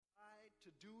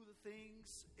do the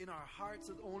things in our hearts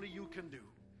that only you can do.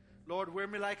 Lord, wear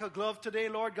me like a glove today,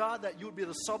 Lord God, that you would be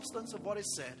the substance of what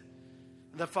is said.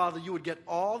 And that, Father, you would get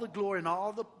all the glory and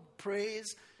all the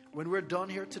praise when we're done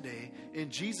here today. In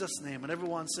Jesus' name. And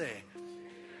everyone say,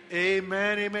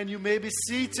 amen, amen. You may be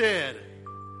seated.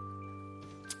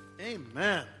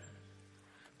 Amen.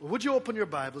 Well, would you open your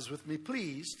Bibles with me,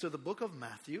 please, to the book of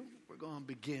Matthew. We're going to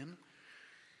begin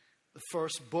the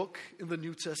first book in the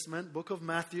New Testament, book of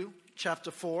Matthew, chapter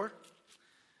 4.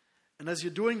 And as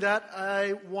you're doing that,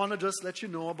 I want to just let you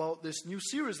know about this new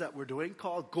series that we're doing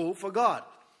called Go for God.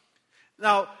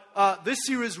 Now, this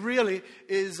series really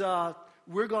is,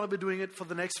 we're going to be doing it for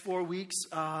the next 4 weeks.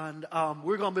 And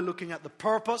we're going to be looking at the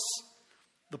purpose,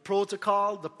 the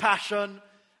protocol, the passion,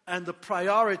 and the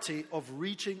priority of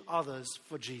reaching others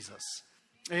for Jesus.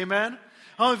 Amen?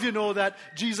 How many of you know that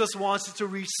Jesus wants you to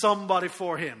reach somebody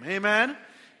for Him? Amen?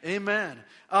 Amen.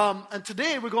 And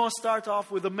today we're going to start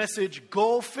off with the message,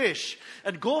 Go Fish.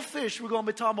 And Go Fish, we're going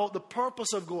to be talking about the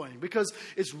purpose of going. Because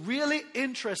it's really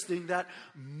interesting that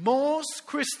most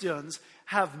Christians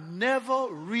have never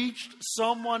reached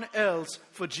someone else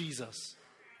for Jesus.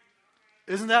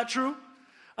 Isn't that true?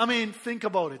 I mean, think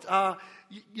about it.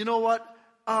 You know what?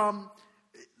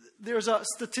 There's a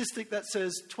statistic that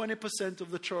says 20% of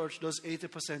the church does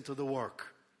 80% of the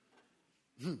work.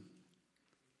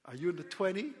 Are you in the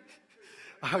 20?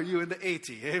 Are you in the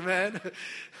 80? Amen.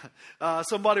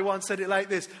 Somebody once said it like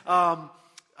this.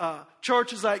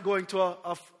 Church is like going to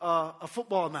a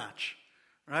football match,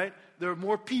 right? There are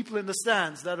more people in the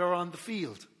stands that are on the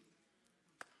field.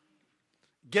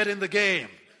 Get in the game.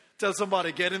 Tell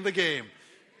somebody, get in the game.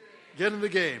 Get in the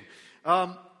game.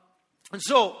 And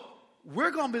so,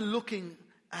 we're going to be looking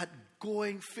at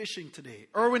going fishing today.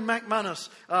 Erwin McManus,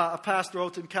 a pastor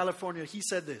out in California, he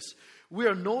said this: we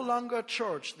are no longer a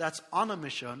church that's on a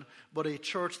mission, but a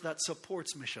church that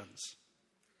supports missions.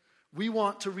 We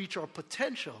want to reach our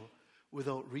potential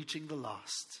without reaching the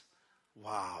lost.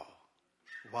 Wow.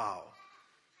 Wow.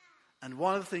 And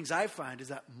one of the things I find is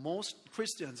that most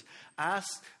Christians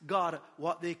ask God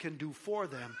what they can do for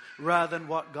them rather than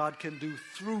what God can do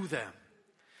through them.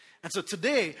 And so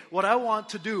today, what I want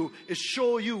to do is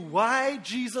show you why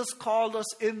Jesus called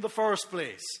us in the first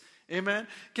place. Amen?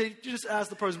 Can you just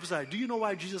ask the person beside you, do you know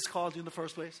why Jesus called you in the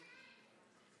first place?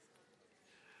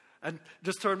 And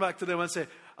just turn back to them and say,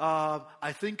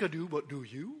 I think I do, but do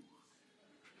you?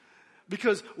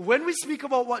 Because when we speak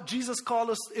about what Jesus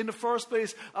called us in the first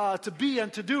place to be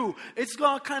and to do, it's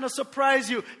going to kind of surprise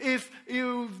you if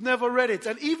you've never read it.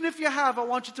 And even if you have, I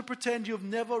want you to pretend you've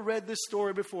never read this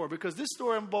story before. Because this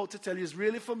story I'm about to tell you is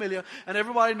really familiar. And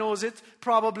everybody knows it,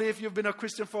 probably if you've been a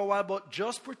Christian for a while. But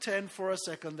just pretend for a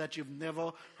second that you've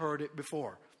never heard it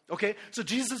before. Okay? So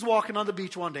Jesus is walking on the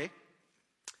beach one day.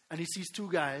 And he sees two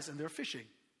guys and they're fishing.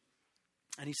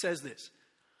 And he says this: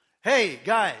 hey,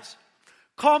 guys,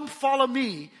 come follow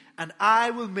me, and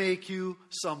I will make you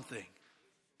something.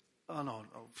 Oh, no.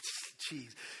 Jeez.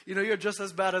 You know, you're just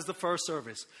as bad as the first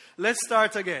service. Let's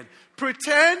start again.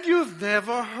 Pretend you've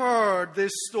never heard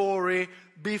this story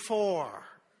before.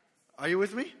 Are you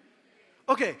with me?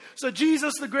 Okay, so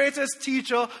Jesus, the greatest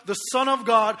teacher, the Son of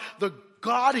God, the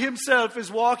God Himself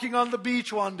is walking on the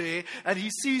beach one day, and He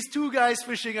sees two guys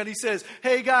fishing, and He says,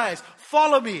 hey, guys,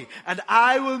 follow me, and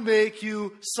I will make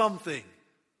you something.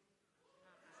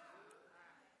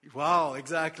 Wow,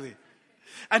 exactly.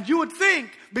 And you would think,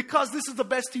 because this is the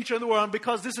best teacher in the world, and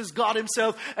because this is God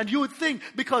Himself, and you would think,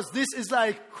 because this is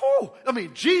like,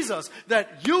 Jesus,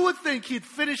 that you would think He'd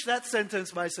finish that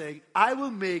sentence by saying, I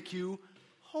will make you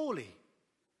holy.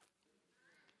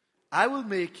 I will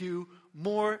make you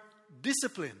more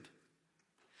disciplined.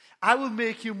 I will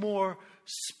make you more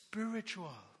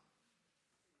spiritual.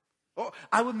 Or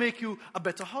I will make you a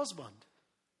better husband.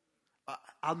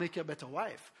 I'll make you a better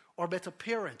wife, or a better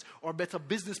parent, or a better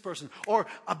business person, or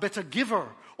a better giver,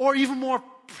 or even more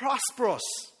prosperous,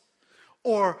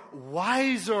 or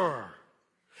wiser.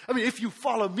 I mean, if you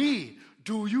follow me,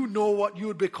 do you know what you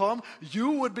would become?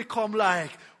 You would become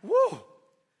like, whoa.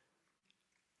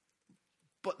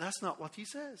 But that's not what He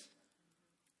says.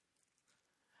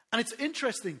 And it's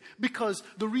interesting because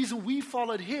the reason we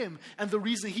followed Him and the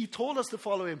reason He told us to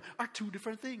follow Him are two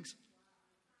different things.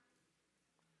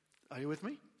 Are you with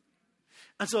me?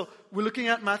 And so we're looking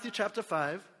at Matthew chapter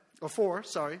 4,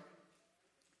 and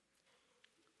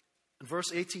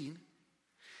verse 18.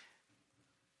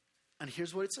 And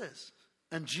here's what it says.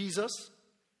 And Jesus,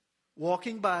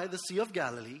 walking by the Sea of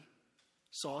Galilee,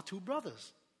 saw two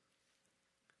brothers,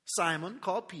 Simon,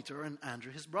 called Peter, and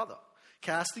Andrew, his brother,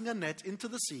 casting a net into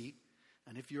the sea.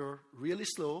 And if you're really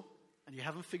slow and you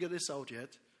haven't figured this out yet,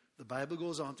 the Bible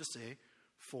goes on to say,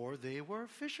 for they were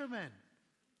fishermen.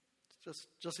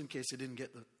 Just in case you didn't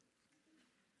get the,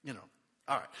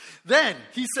 All right. Then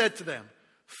he said to them,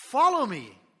 follow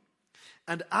me,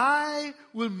 and I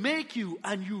will make you.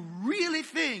 And you really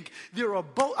think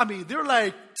they're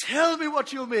like, tell me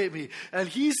what you'll make me. And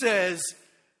he says,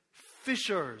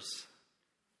 fishers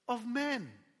of men.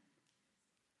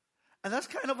 And that's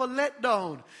kind of a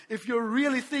letdown if you're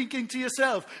really thinking to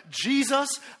yourself, Jesus,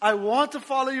 I want to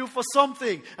follow you for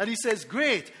something. And he says,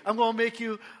 great, I'm going to make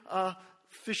you a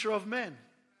fisher of men.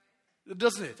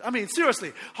 Doesn't it? I mean,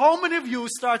 seriously, how many of you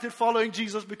started following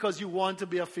Jesus because you want to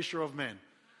be a fisher of men?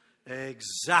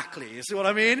 Exactly. You see what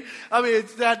I mean? I mean,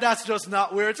 that's just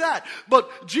not where it's at.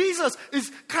 But Jesus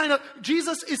is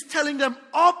telling them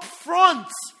up front.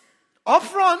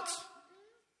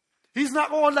 He's not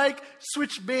going like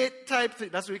switch bait type thing.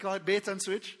 That's what we call it, bait and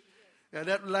switch. Yeah,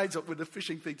 that lines up with the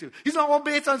fishing thing too. He's not going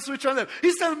bait and switch on them.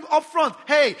 He's telling them up front,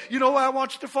 hey, you know why I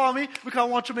want you to follow me? Because I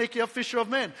want to make you a fisher of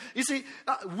men. You see,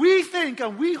 we think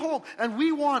and we hope and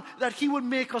we want that he would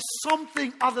make us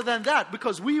something other than that,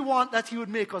 because we want that he would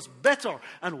make us better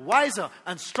and wiser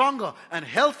and stronger and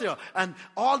healthier and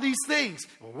all these things.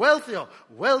 Wealthier,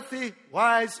 wealthy,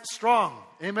 wise, strong.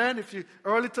 Amen. If you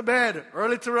early to bed,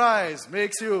 early to rise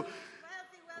makes you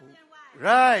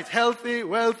right, healthy,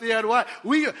 wealthy, and wise.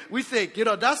 We think,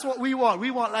 that's what we want. We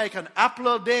want like an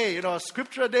apple a day, a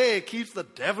scripture a day keeps the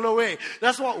devil away.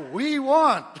 That's what we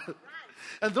want.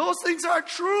 And those things are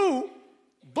true,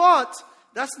 but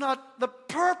that's not the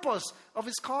purpose of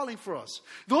his calling for us.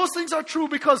 Those things are true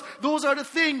because those are the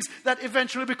things that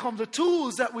eventually become the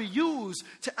tools that we use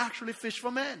to actually fish for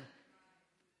men.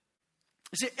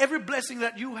 You see, every blessing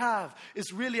that you have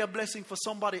is really a blessing for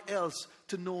somebody else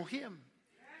to know him.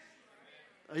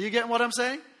 Are you getting what I'm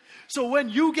saying? So when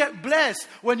you get blessed,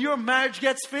 when your marriage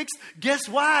gets fixed, guess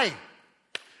why?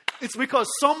 It's because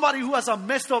somebody who has a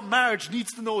messed up marriage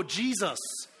needs to know Jesus.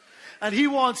 And he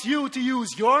wants you to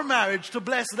use your marriage to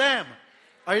bless them.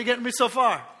 Are you getting me so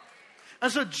far?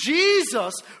 And so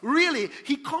Jesus, really,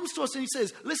 he comes to us and he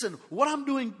says, listen, what I'm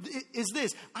doing is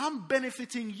this. I'm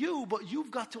benefiting you, but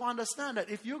you've got to understand that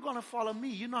if you're going to follow me,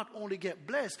 you not only get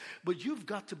blessed, but you've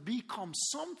got to become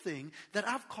something that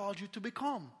I've called you to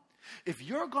become. If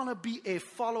you're going to be a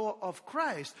follower of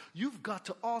Christ, you've got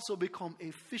to also become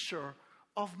a fisher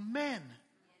of men.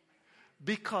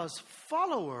 Because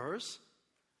followers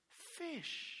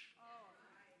fish.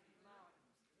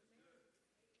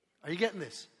 Are you getting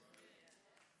this?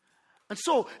 And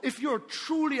so, if you're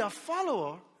truly a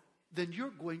follower, then you're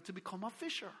going to become a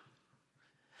fisher.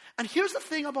 And here's the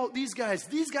thing about these guys.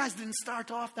 These guys didn't start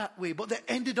off that way, but they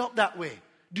ended up that way.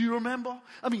 Do you remember?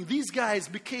 I mean, these guys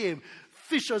became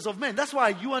fishers of men. That's why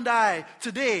you and I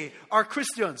today are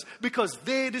Christians, because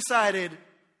they decided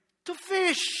to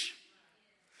fish.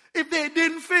 If they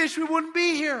didn't fish, we wouldn't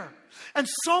be here. And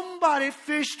somebody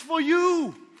fished for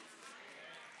you.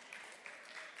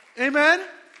 Amen?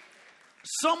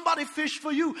 Somebody fished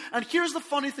for you. And here's the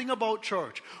funny thing about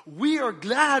church. We are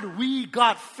glad we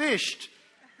got fished.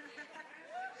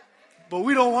 But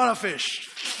we don't want to fish.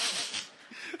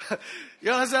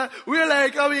 You understand? We're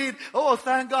like,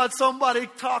 thank God somebody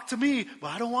talked to me,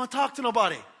 but I don't want to talk to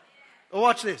nobody. Oh,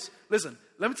 watch this. Listen,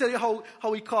 let me tell you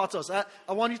how he caught us. I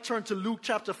want you to turn to Luke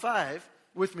chapter 5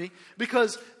 with me,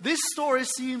 because this story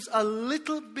seems a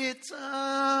little bit,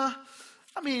 how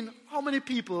many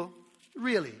people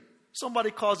really?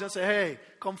 Somebody calls you and say, hey,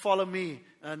 come follow me,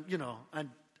 and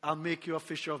I'll make you a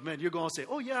fisher of men. You're going to say,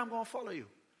 oh yeah, I'm going to follow you.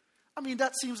 I mean,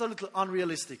 that seems a little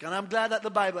unrealistic. And I'm glad that the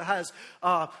Bible has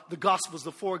the Gospels,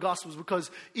 the 4 Gospels,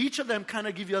 because each of them kind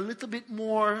of give you a little bit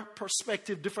more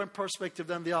perspective, different perspective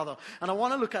than the other. And I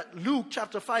want to look at Luke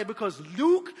chapter 5, because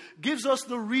Luke gives us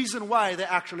the reason why they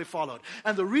actually followed.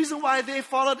 And the reason why they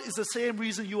followed is the same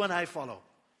reason you and I follow.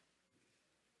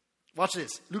 Watch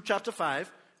this. Luke chapter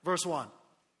 5, verse 1.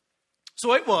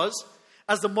 So it was,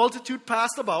 as the multitude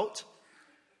passed about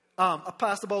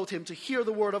him to hear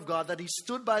the word of God, that he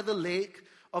stood by the lake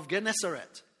of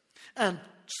Gennesaret and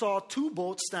saw 2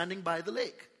 boats standing by the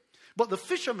lake. But the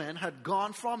fishermen had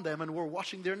gone from them and were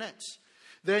washing their nets.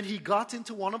 Then he got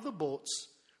into one of the boats,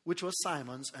 which was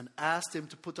Simon's, and asked him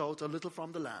to put out a little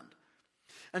from the land.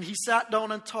 And he sat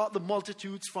down and taught the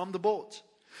multitudes from the boat.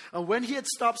 And when he had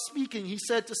stopped speaking, he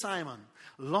said to Simon,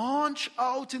 launch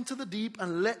out into the deep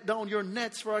and let down your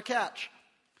nets for a catch.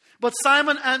 But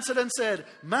Simon answered and said,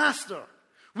 Master,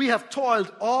 we have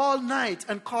toiled all night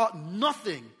and caught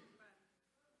nothing.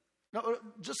 Now,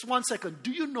 just 1 second.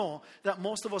 Do you know that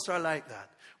most of us are like that?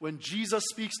 When Jesus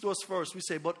speaks to us first, we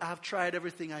say, but I've tried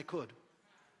everything I could.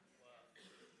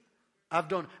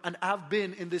 I've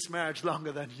been in this marriage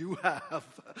longer than you have.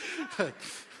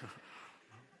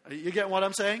 You get what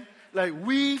I'm saying? Like,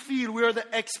 we feel we're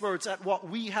the experts at what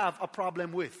we have a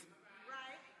problem with.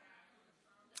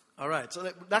 All right,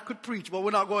 so that could preach, but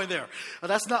we're not going there.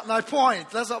 That's not my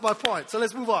point. That's not my point. So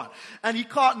let's move on. And he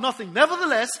caught nothing.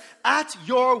 Nevertheless, at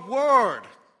your word,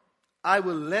 I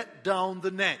will let down the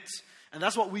net. And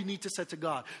that's what we need to say to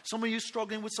God. Some of you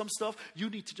struggling with some stuff, you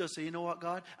need to just say, you know what,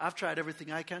 God? I've tried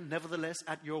everything I can. Nevertheless,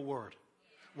 at your word.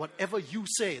 Whatever you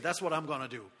say, that's what I'm going to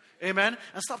do. Amen?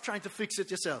 And stop trying to fix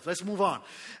it yourself. Let's move on.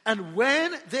 And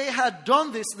when they had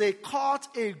done this, they caught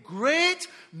a great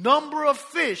number of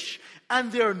fish,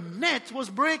 and their net was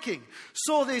breaking.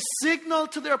 So they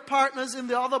signaled to their partners in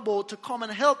the other boat to come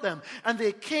and help them. And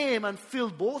they came and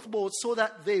filled both boats so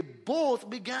that they both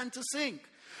began to sink.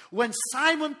 When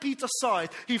Simon Peter saw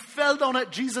it, he fell down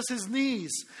at Jesus'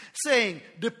 knees, saying,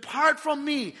 "Depart from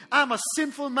me, I'm a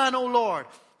sinful man, O Lord."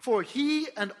 For he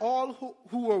and all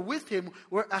who were with him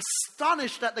were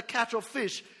astonished at the catch of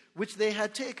fish which they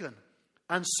had taken.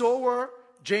 And so were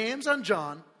James and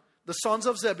John, the sons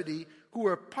of Zebedee, who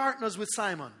were partners with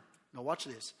Simon. Now watch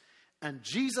this. And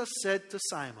Jesus said to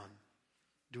Simon,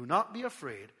 "Do not be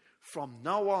afraid. From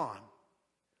now on,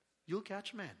 you'll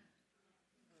catch men.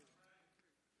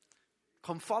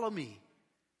 Come follow me,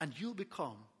 and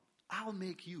I'll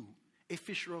make you a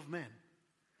fisher of men."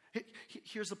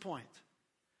 Here's the point.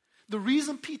 The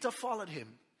reason Peter followed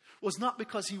him was not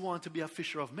because he wanted to be a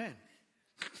fisher of men.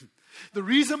 The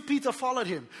reason Peter followed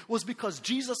him was because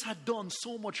Jesus had done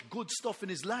so much good stuff in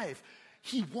his life.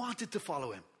 He wanted to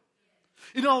follow him.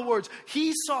 In other words,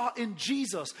 he saw in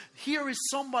Jesus, here is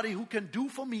somebody who can do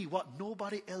for me what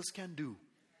nobody else can do.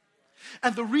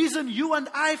 And the reason you and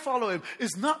I follow him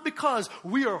is not because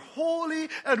we are holy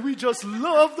and we just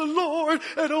love the Lord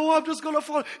and I'm just going to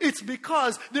follow. It's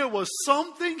because there was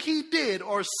something he did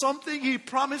or something he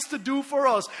promised to do for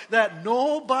us that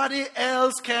nobody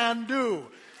else can do.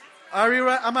 Are you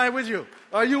right? Am I with you?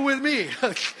 Are you with me?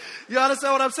 You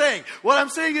understand what I'm saying? What I'm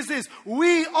saying is this.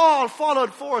 We all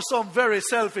followed for some very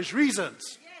selfish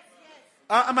reasons.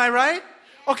 Am I right?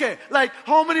 Okay, like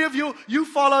how many of you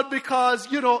followed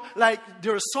because, like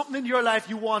there was something in your life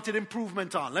you wanted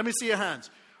improvement on? Let me see your hands.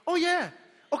 Oh yeah.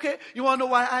 Okay, you want to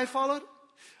know why I followed?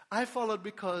 I followed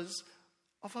because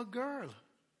of a girl.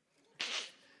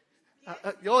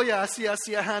 Oh yeah, I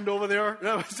see a hand over there.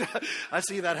 I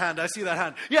see that hand.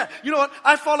 Yeah, you know what?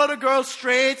 I followed a girl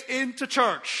straight into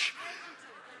church.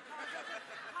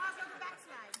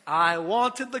 I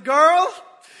wanted the girl,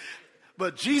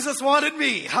 but Jesus wanted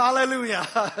me. Hallelujah.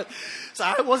 So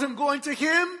I wasn't going to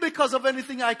him because of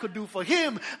anything I could do for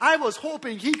him. I was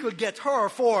hoping he could get her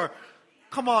for,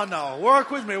 come on now, work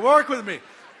with me.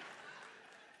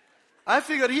 I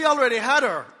figured he already had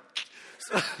her.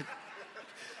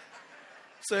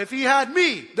 So if he had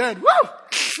me, then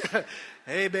woo!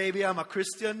 Hey baby, I'm a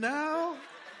Christian now.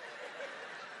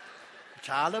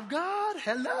 Child of God,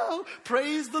 hello.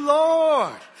 Praise the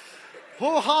Lord.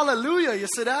 Oh, hallelujah. You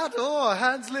see that? Oh,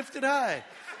 hands lifted high.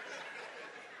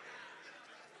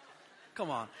 Come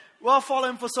on. We'll follow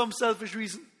him for some selfish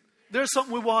reason. There's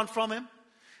something we want from him.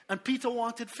 And Peter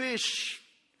wanted fish.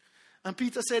 And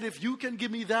Peter said, if you can give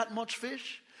me that much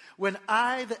fish, when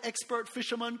I, the expert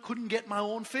fisherman, couldn't get my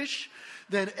own fish,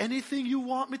 then anything you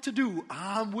want me to do,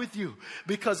 I'm with you.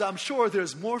 Because I'm sure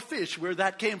there's more fish where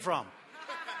that came from.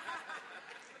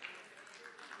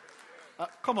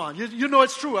 Come on, you know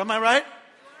it's true, am I right?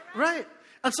 Right.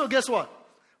 And so guess what?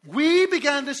 We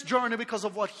began this journey because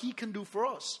of what he can do for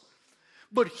us.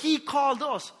 But he called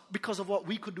us because of what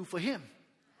we could do for him.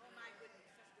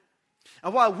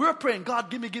 And while we're praying, God,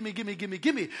 give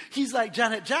me, he's like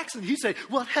Janet Jackson. He said,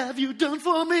 what have you done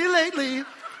for me lately?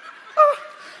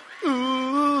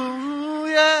 Ooh,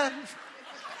 yeah.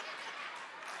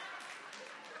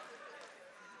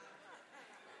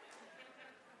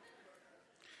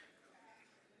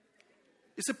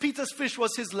 You see, Peter's fish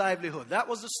was his livelihood. That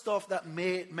was the stuff that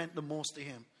meant the most to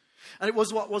him. And it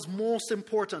was what was most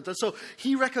important. And so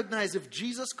he recognized if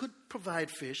Jesus could provide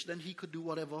fish, then he could do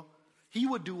whatever. He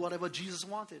would do whatever Jesus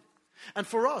wanted. And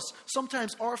for us,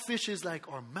 sometimes our fish is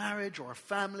like our marriage, our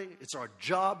family. It's our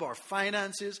job, our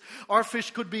finances. Our fish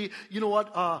could be,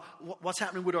 what's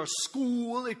happening with our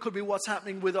school. It could be what's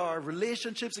happening with our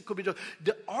relationships. It could be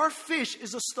our fish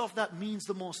is the stuff that means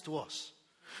the most to us.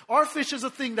 Our fish is a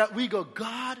thing that we go,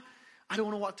 God, I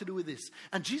don't know what to do with this.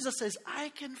 And Jesus says, I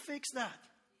can fix that.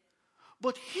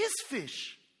 But his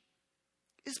fish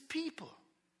is people.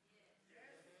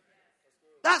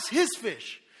 That's his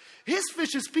fish. His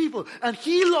fish is people. And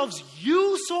He loves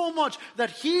you so much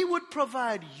that He would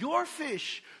provide your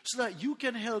fish so that you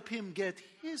can help Him get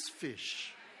His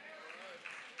fish.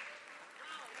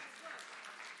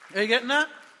 Are you getting that?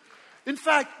 In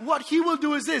fact, what He will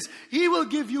do is this. He will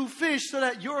give you fish so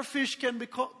that your fish can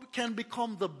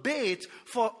become the bait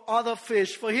for other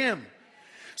fish for Him.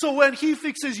 So when He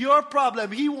fixes your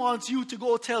problem, He wants you to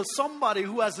go tell somebody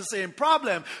who has the same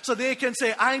problem so they can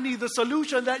say, I need the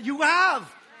solution that you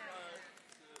have.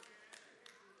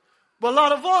 But a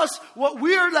lot of us, what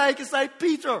we're like is like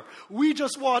Peter. We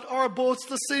just want our boats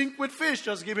to sink with fish.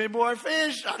 Just give me more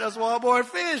fish. I just want more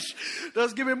fish.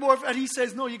 Just give me more. And He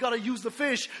says, no, you got to use the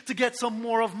fish to get some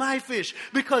more of my fish.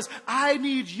 Because I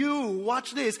need you.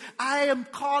 Watch this. I am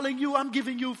calling you. I'm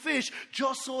giving you fish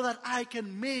just so that I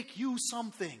can make you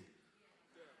something.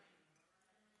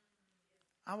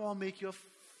 I want to make you a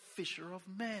fisher of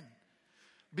men.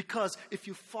 Because if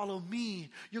you follow me,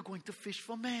 you're going to fish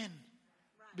for men.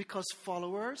 Because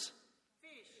followers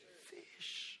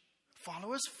fish.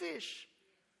 Followers fish.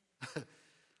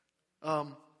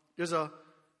 There's a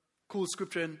cool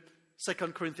scripture in 2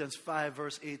 Corinthians 5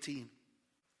 verse 18.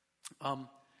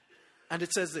 And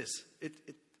it says this.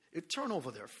 It turn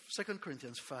over there. 2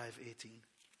 Corinthians 5:18.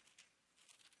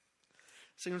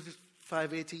 2 Corinthians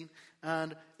 5:18.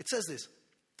 And it says this.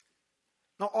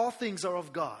 Now all things are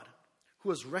of God, who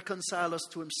has reconciled us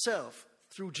to Himself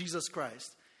through Jesus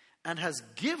Christ, and has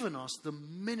given us the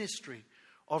ministry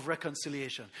of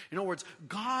reconciliation. In other words,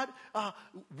 God,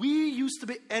 we used to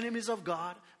be enemies of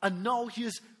God, and now He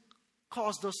has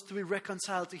caused us to be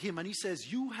reconciled to Him. And He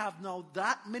says, you have now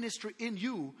that ministry in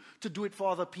you to do it for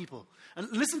other people. And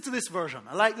listen to this version.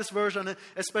 I like this version,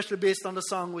 especially based on the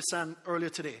song we sang earlier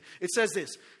today. It says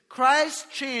this: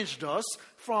 Christ changed us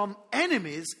from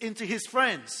enemies into His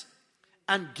friends,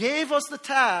 and gave us the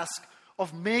task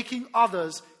of making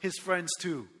others His friends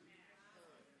too.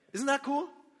 Isn't that cool?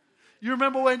 You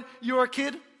remember when you were a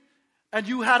kid and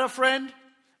you had a friend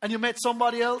and you met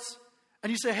somebody else and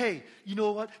you say, hey, you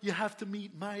know what? You have to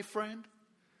meet my friend.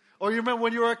 Or you remember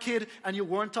when you were a kid and you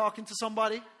weren't talking to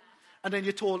somebody and then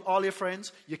you told all your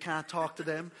friends you can't talk to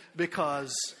them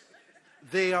because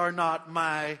they are not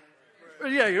my...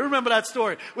 Yeah, you remember that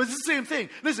story. Well, it's the same thing.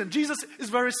 Listen, Jesus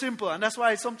is very simple. And that's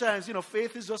why sometimes,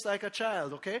 faith is just like a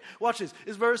child, okay? Watch this.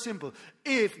 It's very simple.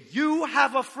 If you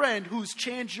have a friend who's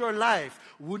changed your life,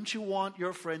 wouldn't you want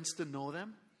your friends to know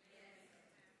them?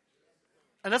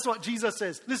 And that's what Jesus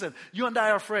says. Listen, you and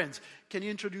I are friends. Can you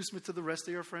introduce me to the rest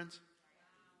of your friends?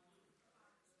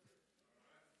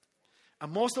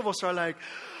 And most of us are like,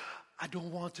 I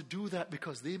don't want to do that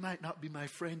because they might not be my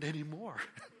friend anymore.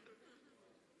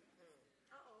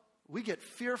 We get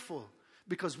fearful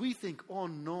because we think, oh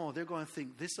no, they're going to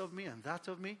think this of me and that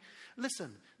of me.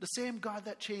 Listen, the same God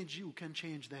that changed you can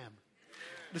change them.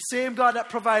 The same God that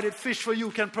provided fish for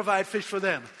you can provide fish for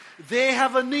them. They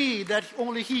have a need that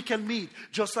only He can meet,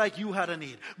 just like you had a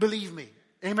need. Believe me.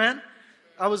 Amen?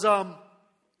 I was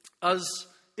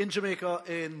in Jamaica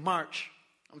in March.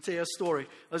 I'll tell you a story.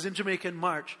 I was in Jamaica in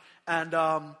March, and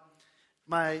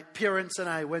my parents and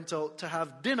I went out to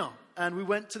have dinner. And we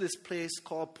went to this place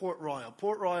called Port Royal.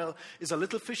 Port Royal is a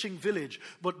little fishing village.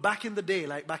 But back in the day,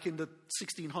 like back in the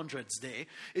 1600s day,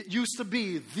 it used to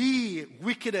be the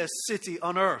wickedest city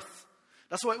on earth.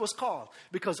 That's what it was called.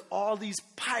 Because all these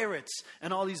pirates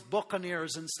and all these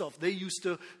buccaneers and stuff, they used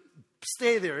to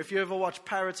stay there. If you ever watch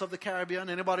Pirates of the Caribbean,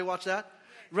 anybody watch that?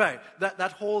 Right.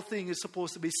 That whole thing is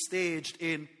supposed to be staged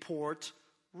in Port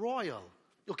Royal.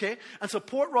 Okay? And so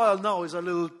Port Royal now is a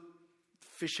little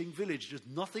fishing village. Just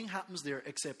nothing happens there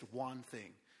except one thing.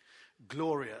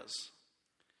 Glorias.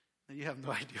 And you have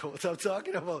no idea what I'm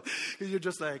talking about. You're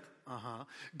just like,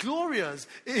 Glorias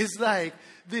is like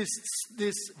this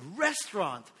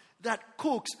restaurant that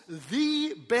cooks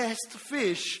the best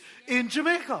fish in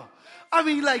Jamaica. I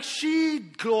mean, like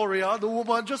Gloria, the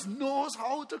woman, just knows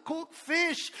how to cook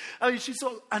fish. I mean, she's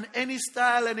so, and any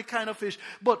style, any kind of fish.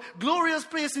 But Gloria's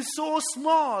place is so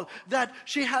small that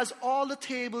she has all the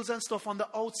tables and stuff on the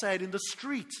outside in the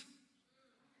street.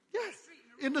 Yes,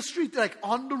 in the street, like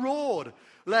on the road.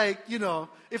 Like,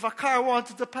 if a car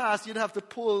wanted to pass, you'd have to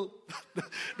pull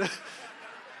the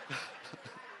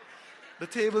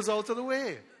tables out of the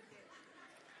way.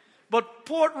 But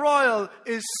Port Royal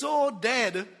is so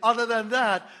dead, other than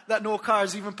that no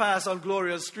cars even pass on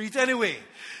Gloria's street anyway.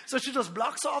 So she just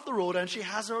blocks off the road and she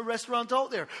has her restaurant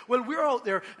out there. Well, we're out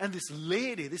there and this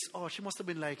lady, she must have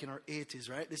been like in her 80s,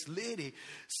 right? This lady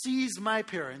sees my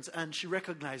parents and she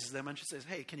recognizes them and she says,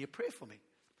 hey, can you pray for me?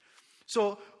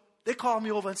 So they call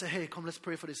me over and say, hey, come, let's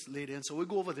pray for this lady. And so we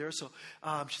go over there. So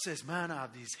she says, man, I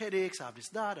have these headaches, I have this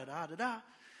da-da-da-da-da.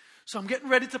 So I'm getting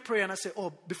ready to pray, and I say,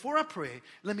 oh, before I pray,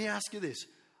 let me ask you this.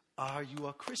 Are you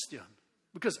a Christian?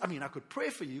 Because, I could pray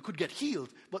for you. You could get healed.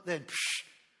 But then,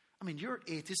 you're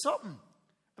 80-something.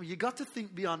 You got to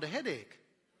think beyond the headache.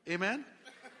 Amen?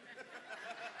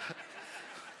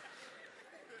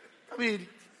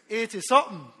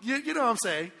 80-something. You know what I'm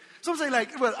saying? So I'm saying,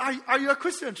 like, well, are you a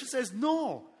Christian? She says,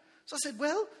 no. So I said,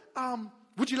 well,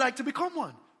 would you like to become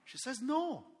one? She says,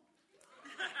 no.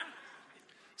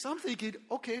 So I'm thinking,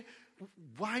 okay,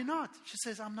 why not? She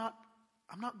says, I'm not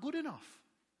good enough.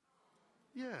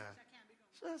 Yeah.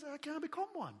 So I said, I can't become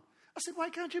one. I said, why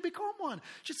can't you become one?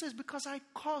 She says, because I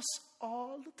cuss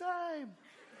all the time.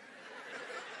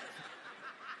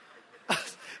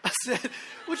 I said,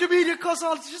 what do you mean you cuss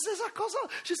all? She says, I cuss all.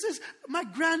 She says, my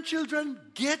grandchildren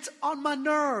get on my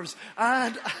nerves.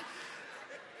 And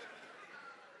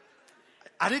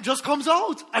it just comes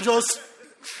out. I just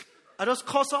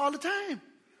cuss all the time.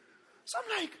 So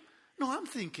I'm like, no, I'm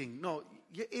thinking, no,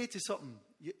 you're 80-something.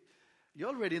 You're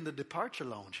already in the departure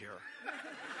lounge here.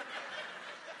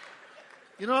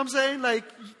 You know what I'm saying? Like,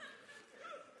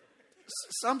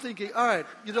 so I'm thinking, all right,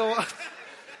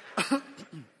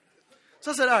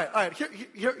 So I said, all right,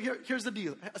 here's the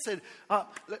deal. I said,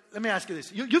 let me ask you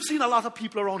this. You've seen a lot of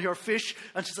people around here fish?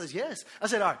 And she says, yes. I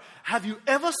said, all right, have you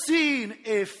ever seen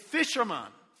a fisherman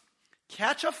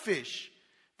catch a fish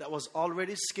that was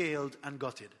already scaled and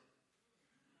gutted?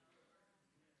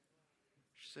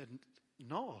 She said,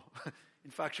 no.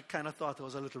 In fact, she kind of thought it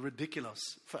was a little ridiculous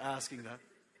for asking that.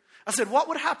 I said, what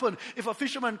would happen if a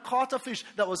fisherman caught a fish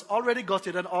that was already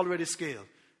gutted and already scaled?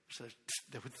 She said,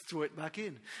 they would throw it back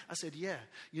in. I said, yeah.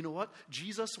 You know what?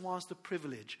 Jesus wants the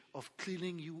privilege of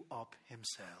cleaning you up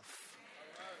himself.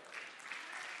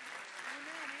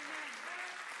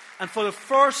 And for the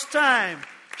first time,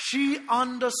 she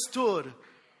understood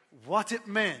what it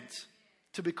meant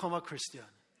to become a Christian.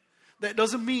 That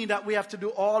doesn't mean that we have to do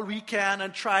all we can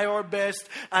and try our best.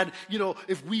 And,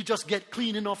 if we just get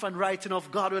clean enough and right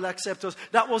enough, God will accept us.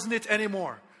 That wasn't it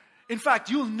anymore. In fact,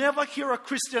 you'll never hear a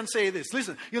Christian say this.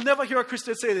 Listen, you'll never hear a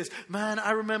Christian say this. Man,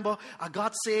 I remember I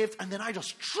got saved and then I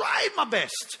just tried my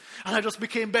best. And I just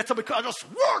became better because I just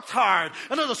worked hard.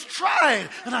 And I just tried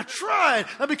and I tried.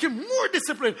 I became more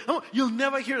disciplined. You'll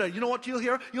never hear that. You know what you'll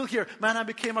hear? You'll hear, man, I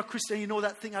became a Christian. You know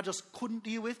that thing I just couldn't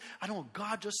deal with? I know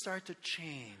God just started to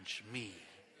change me.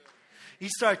 He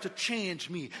started to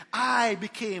change me. I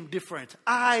became different.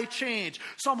 I changed.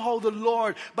 Somehow the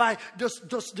Lord, by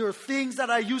just there are things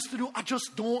that I used to do, I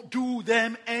just don't do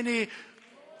them anymore.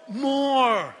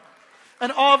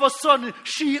 And all of a sudden,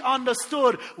 she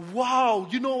understood, wow,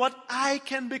 you know what? I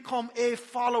can become a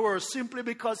follower simply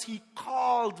because he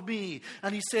called me.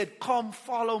 And he said, come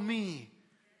follow me.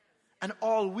 And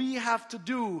all we have to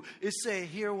do is say,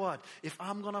 here what? If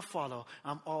I'm going to follow,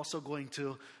 I'm also going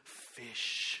to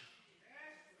fish.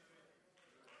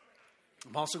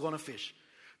 I'm also going to fish.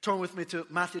 Turn with me to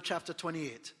Matthew chapter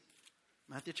 28.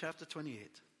 Matthew chapter 28.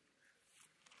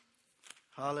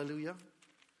 Hallelujah.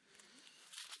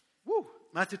 Woo.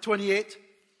 Matthew 28.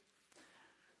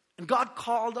 And God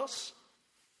called us.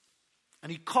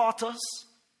 And he caught us.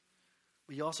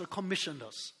 But he also commissioned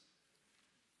us.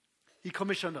 He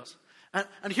commissioned us.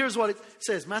 And here's what it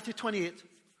says. Matthew 28,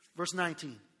 verse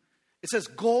 19. It says,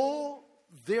 go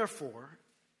therefore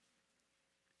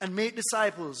and make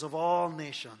disciples of all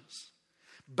nations,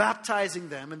 baptizing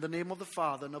them in the name of the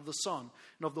Father and of the Son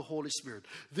and of the Holy Spirit.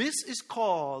 This is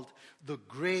called the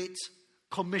Great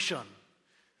Commission.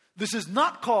 This is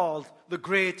not called the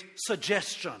Great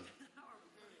Suggestion.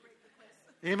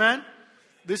 Amen?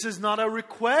 This is not a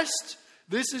request.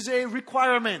 This is a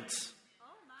requirement.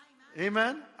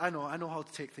 Amen? I know how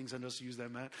to take things and just use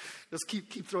them, man. Just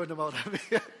keep throwing them out at me.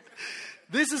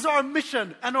 This is our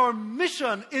mission, and our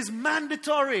mission is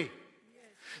mandatory.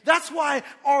 That's why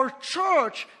our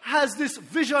church has this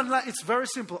vision. It's very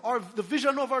simple. The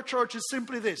vision of our church is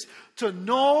simply this: to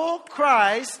know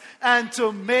Christ and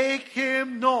to make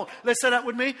him known. Let's say that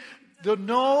with me. To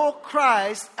know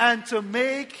Christ and to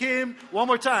make him, one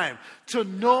more time, to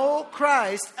know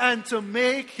Christ and to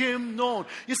make him known.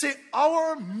 You see,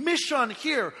 our mission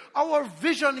here, our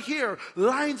vision here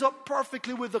lines up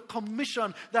perfectly with the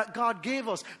commission that God gave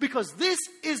us, because this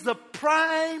is the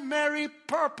primary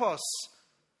purpose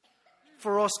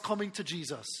for us coming to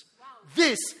Jesus.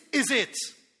 This is it.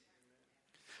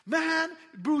 Man,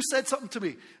 Bruce said something to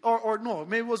me, or no,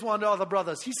 maybe it was one of the other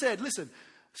brothers. He said, listen,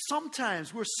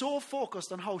 sometimes we're so focused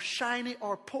on how shiny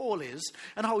our pole is,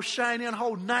 and how shiny and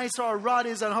how nice our rod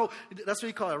is, and how, that's what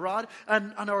you call it, rod,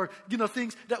 and our,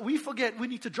 things, that we forget we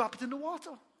need to drop it in the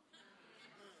water.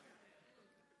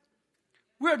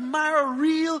 We admire a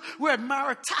reel. We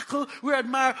admire a tackle. We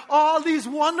admire all these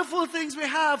wonderful things we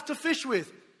have to fish with.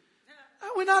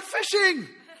 And we're not fishing.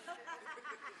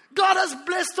 God has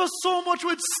blessed us so much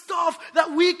with stuff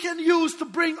that we can use to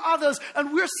bring others.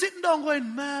 And we're sitting down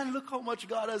going, man, look how much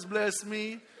God has blessed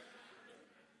me.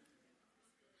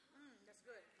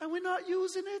 And we're not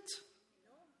using it.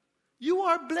 You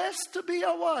are blessed to be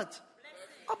a what?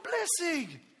 A blessing.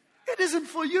 It isn't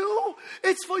for you.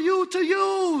 It's for you to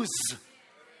use.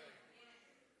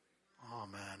 Oh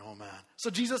man. So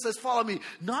Jesus says, follow me.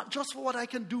 Not just for what I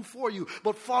can do for you,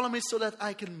 but follow me so that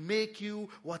I can make you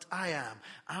what I am.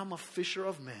 I'm a fisher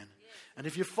of men. And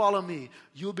if you follow me,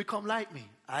 you'll become like me.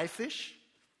 I fish.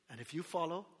 And if you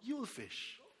follow, you'll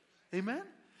fish. Amen?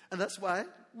 And that's why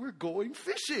we're going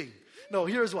fishing. No,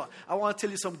 here's what. I want to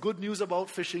tell you some good news about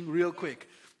fishing real quick.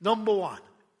 Number one,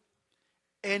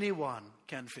 anyone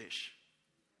can fish.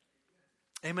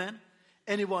 Amen?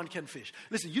 Anyone can fish.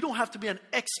 Listen, you don't have to be an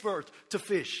expert to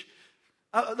fish.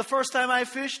 The first time I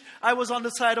fished, I was on the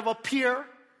side of a pier.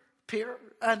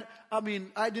 And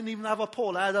I didn't even have a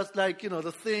pole. I had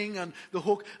the thing and the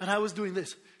hook. And I was doing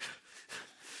this.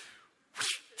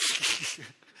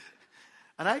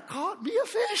 And I caught me a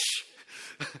fish.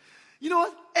 You know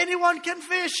what? Anyone can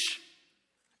fish.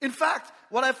 In fact,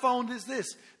 what I found is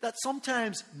this, that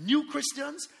sometimes new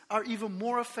Christians are even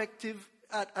more effective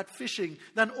at fishing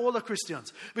than older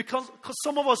Christians. Because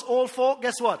some of us old folk,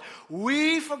 guess what?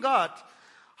 We forgot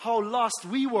how lost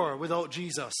we were without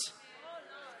Jesus.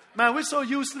 Man, we're so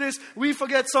used to this, we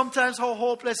forget sometimes how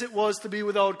hopeless it was to be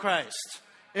without Christ.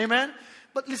 Amen?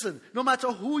 But listen, no matter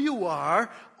who you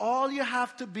are, all you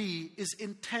have to be is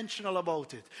intentional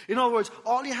about it. In other words,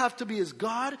 all you have to be is,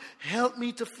 God, help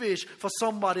me to fish for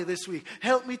somebody this week.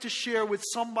 Help me to share with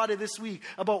somebody this week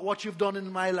about what you've done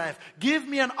in my life. Give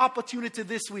me an opportunity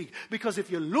this week. Because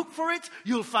if you look for it,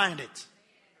 you'll find it.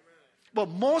 But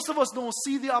most of us don't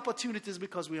see the opportunities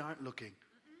because we aren't looking.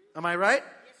 Am I right?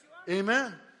 Yes, you are.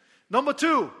 Amen. Number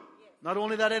two. Not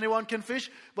only that anyone can fish,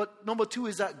 but number two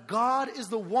is that God is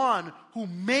the one who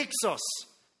makes us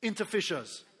into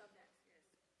fishers.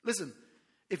 Listen,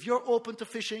 if you're open to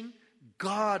fishing,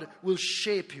 God will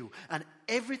shape you. And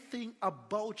everything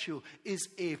about you is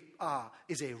a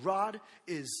rod,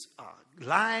 is a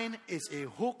line, is a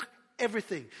hook,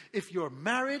 everything. If you're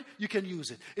married, you can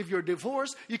use it. If you're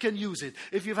divorced, you can use it.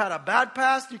 If you've had a bad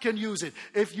past, you can use it.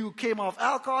 If you came off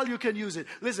alcohol, you can use it.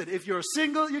 Listen, if you're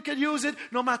single, you can use it.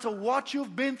 No matter what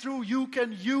you've been through, you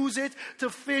can use it to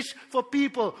fish for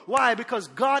people. Why? Because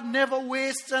God never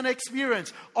wastes an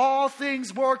experience. All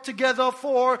things work together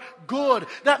for good.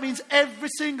 That means every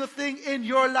single thing in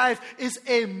your life is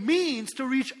a means to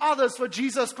reach others for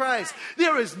Jesus Christ.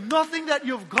 There is nothing that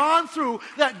you've gone through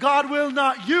that God will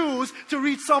not use to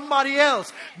reach somebody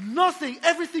else. Nothing.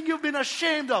 Everything you've been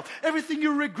ashamed of, everything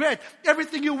you regret,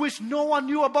 everything you wish no one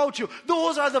knew about you,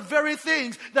 those are the very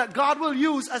things that God will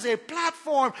use as a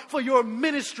platform for your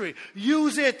ministry.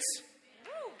 Use it.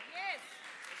 Ooh, yes.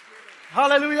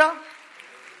 Hallelujah.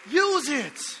 Use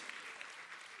it.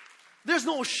 There's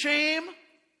no shame.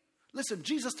 Listen,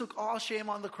 Jesus took all shame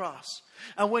on the cross.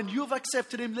 And when you've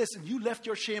accepted Him, listen, you left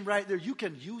your shame right there. You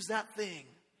can use that thing.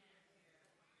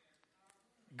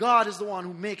 God is the one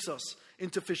who makes us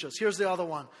into fishers. Here's the other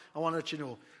one I want to let you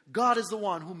know. God is the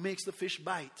one who makes the fish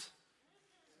bite.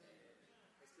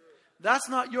 That's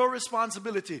not your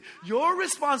responsibility. Your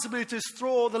responsibility is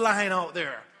throw the line out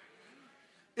there.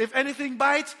 If anything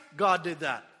bites, God did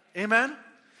that. Amen?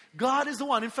 God is the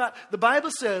one. In fact, the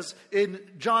Bible says in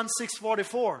John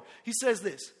 6:44, He says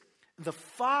this, the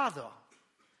Father,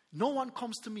 no one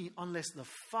comes to me unless the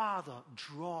Father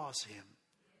draws him.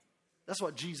 That's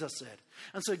what Jesus said.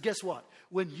 And so guess what?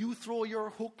 When you throw your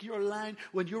hook, your line,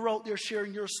 when you're out there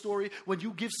sharing your story, when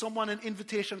you give someone an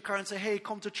invitation card and say, hey,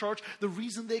 come to church, the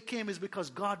reason they came is because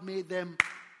God made them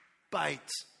bite.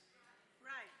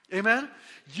 Right. Amen?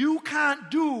 You can't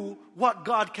do what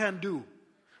God can do.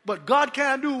 But God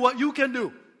can do what you can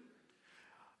do.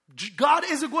 God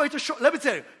isn't going to show, let me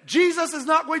tell you, Jesus is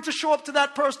not going to show up to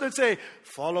that person and say,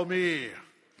 follow me.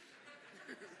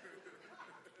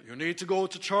 You need to go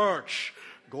to church.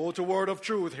 Go to Word of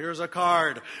Truth. Here's a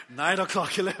card. 9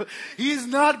 o'clock, 11. He's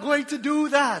not going to do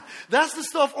that. That's the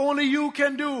stuff only you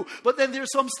can do. But then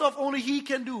there's some stuff only He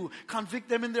can do. Convict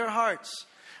them in their hearts.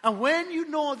 And when you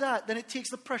know that, then it takes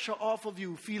the pressure off of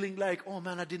you, feeling like, oh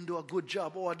man, I didn't do a good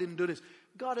job. Oh, I didn't do this.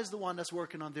 God is the one that's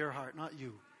working on their heart, not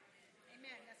you.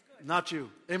 Amen. That's good. Not you.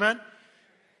 Amen?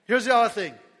 Here's the other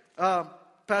thing.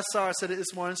 Pastor Sarah said it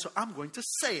this morning, so I'm going to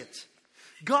say it.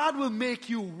 God will make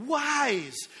you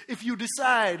wise if you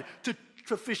decide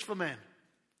to fish for men.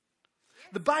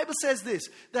 The Bible says this,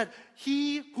 that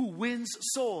he who wins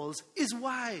souls is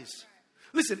wise.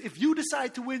 Listen, if you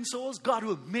decide to win souls, God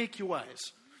will make you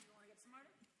wise.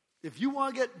 If you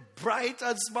want to get bright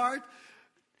and smart,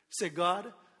 say,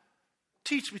 God,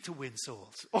 teach me to win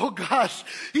souls. Oh gosh,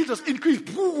 He'll just increase.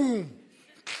 Boom.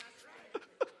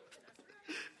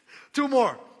 2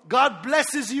 more. God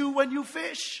blesses you when you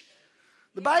fish.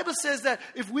 The Bible says that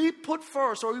if we put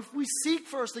first, or if we seek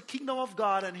first the kingdom of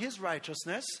God and His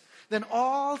righteousness, then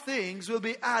all things will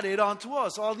be added unto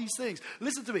us. All these things.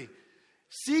 Listen to me.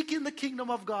 Seeking the kingdom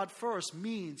of God first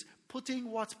means putting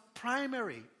what's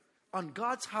primary on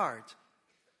God's heart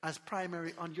as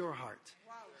primary on your heart.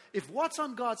 Wow. If what's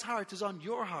on God's heart is on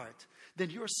your heart, then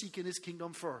you're seeking His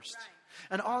kingdom first.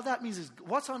 Right. And all that means is,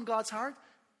 what's on God's heart?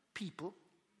 People.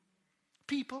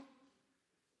 People.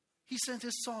 He sent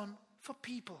His Son for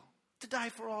people, to die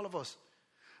for all of us.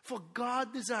 For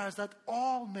God desires that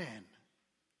all men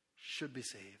should be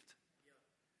saved.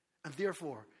 And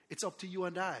therefore, it's up to you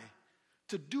and I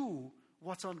to do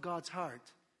what's on God's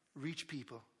heart. Reach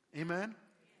people. Amen?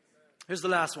 Here's the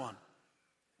last one.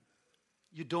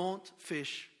 You don't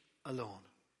fish alone.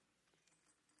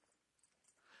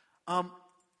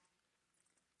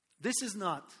 This is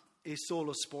not a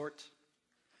solo sport.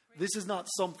 This is not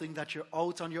something that you're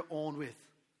out on your own with.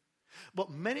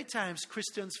 But many times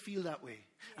Christians feel that way.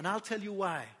 And I'll tell you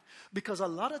why. Because a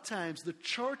lot of times the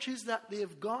churches that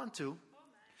they've gone to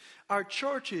are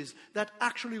churches that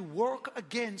actually work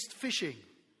against fishing.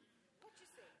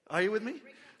 Are you with me?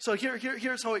 So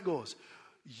here's how it goes.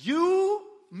 You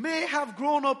may have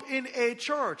grown up in a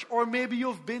church, or maybe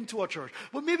you've been to a church.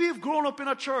 But maybe you've grown up in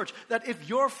a church that if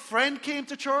your friend came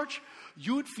to church,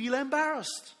 you'd feel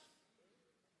embarrassed.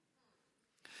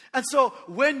 And so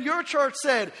when your church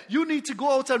said, you need to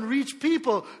go out and reach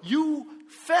people, you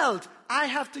felt, I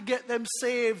have to get them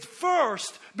saved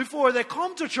first before they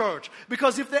come to church.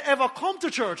 Because if they ever come to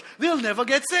church, they'll never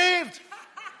get saved.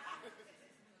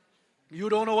 You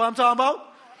don't know what I'm talking about?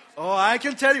 Oh, I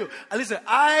can tell you. Listen,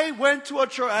 I went to a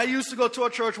church. I used to go to a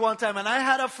church one time, and I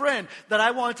had a friend that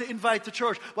I wanted to invite to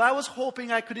church. But I was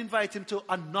hoping I could invite him to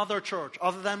another church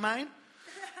other than mine.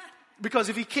 Because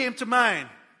if he came to mine,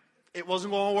 it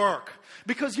wasn't going to work.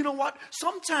 Because you know what?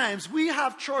 Sometimes we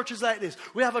have churches like this.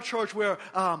 We have a church where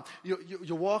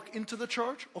you walk into the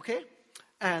church, okay?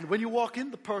 And when you walk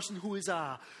in, the person who's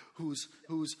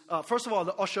first of all,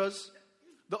 the ushers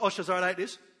are like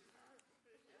this.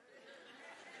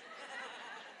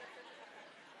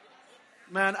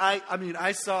 Man,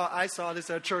 I saw this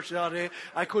at church the other day.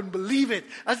 I couldn't believe it.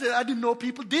 I said, I didn't know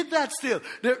people did that still.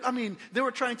 They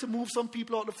were trying to move some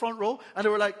people out the front row, and they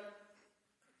were like,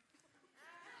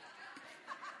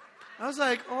 I was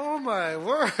like, oh my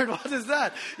word, what is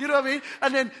that? You know what I mean?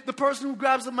 And then the person who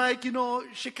grabs the mic,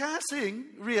 she can't sing,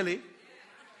 really.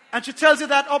 And she tells you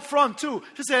that up front too.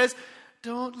 She says,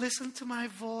 don't listen to my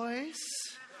voice.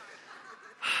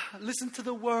 Listen to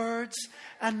the words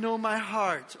and know my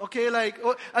heart. Okay, and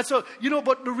so,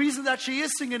 but the reason that she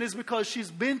is singing is because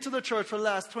she's been to the church for the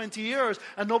last 20 years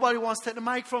and nobody wants to take the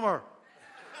mic from her.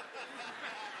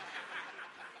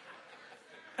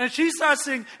 And she starts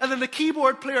singing, and then the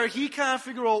keyboard player, he can't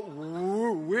figure out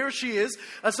where she is.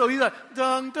 And so he's like,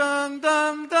 dun, dun,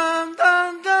 dun, dun, dun,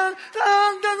 dun, dun,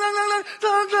 dun, dun,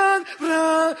 dun,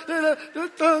 dun,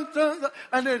 dun, dun.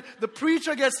 And then the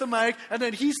preacher gets the mic, and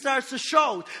then he starts to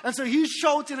shout. And so he's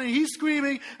shouting and he's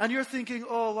screaming, and you're thinking,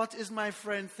 oh, what is my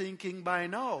friend thinking by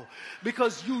now?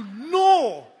 Because you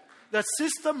know that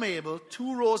Sister Mabel,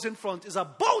 2 rows in front, is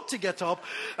about to get up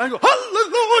and go,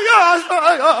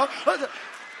 hallelujah!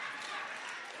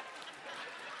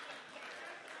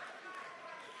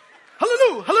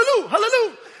 Hallelujah, hallelujah,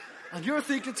 hallelujah. And you're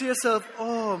thinking to yourself,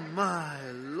 oh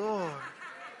my Lord.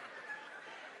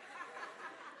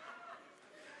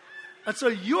 And so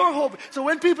you're hoping. So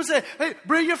when people say, hey,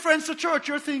 bring your friends to church,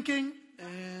 you're thinking,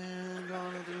 ain't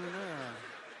gonna do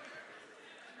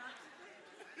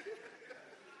that.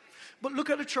 But look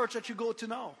at the church that you go to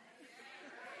now.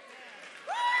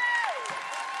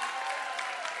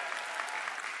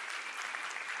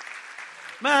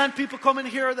 Man, people come in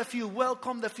here, they feel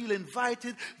welcome, they feel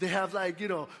invited. They have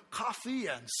coffee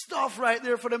and stuff right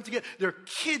there for them to get. Their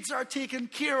kids are taken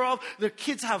care of. Their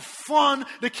kids have fun.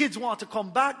 The kids want to come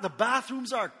back. The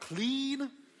bathrooms are clean.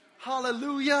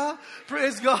 Hallelujah.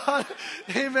 Praise God.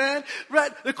 Amen.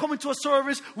 Right. They come into a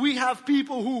service. We have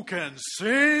people who can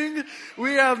sing.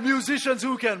 We have musicians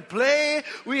who can play.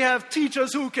 We have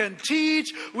teachers who can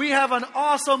teach. We have an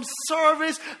awesome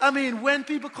service. When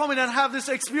people come in and have this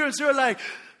experience, they're like,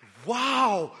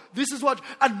 wow, this is what,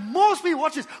 and most people,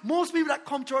 watch this, most people that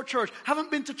come to our church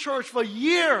haven't been to church for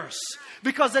years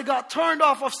because they got turned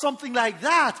off of something like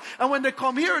that. And when they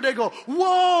come here, they go,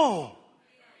 whoa,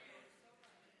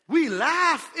 we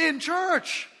laugh in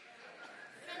church.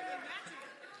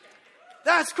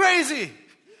 That's crazy.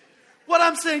 What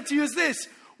I'm saying to you is this: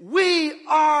 we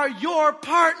are your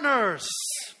partners.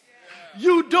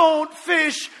 You don't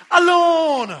fish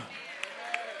alone.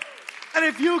 And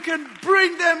if you can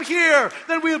bring them here,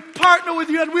 then we'll partner with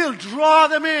you and we'll draw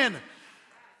them in.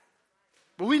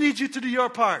 But we need you to do your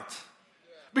part,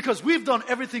 because we've done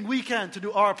everything we can to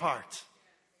do our part.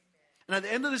 And at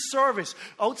the end of the service,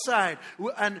 outside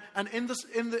and in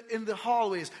the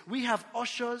hallways, we have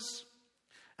ushers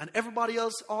and everybody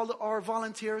else, all our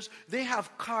volunteers. They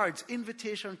have cards,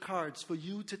 invitation cards for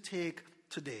you to take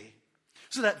today,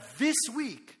 so that this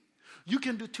week you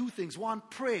can do two things. One,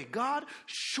 pray, God,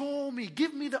 show me,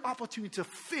 give me the opportunity to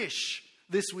fish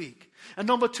this week. And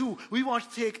number two, we want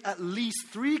to take at least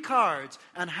 3 cards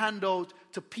and hand out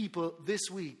to people this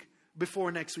week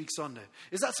before next week Sunday.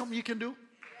 Is that something you can do?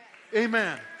 Yes.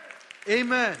 Amen.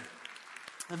 Amen.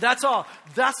 And that's all.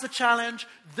 That's the challenge.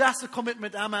 That's the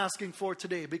commitment I'm asking for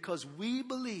today, because we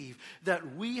believe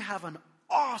that we have an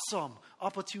awesome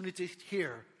opportunity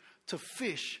here to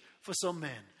fish for some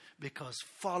men, because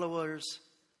followers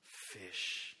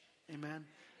fish. Amen.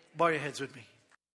 Bow your heads with me.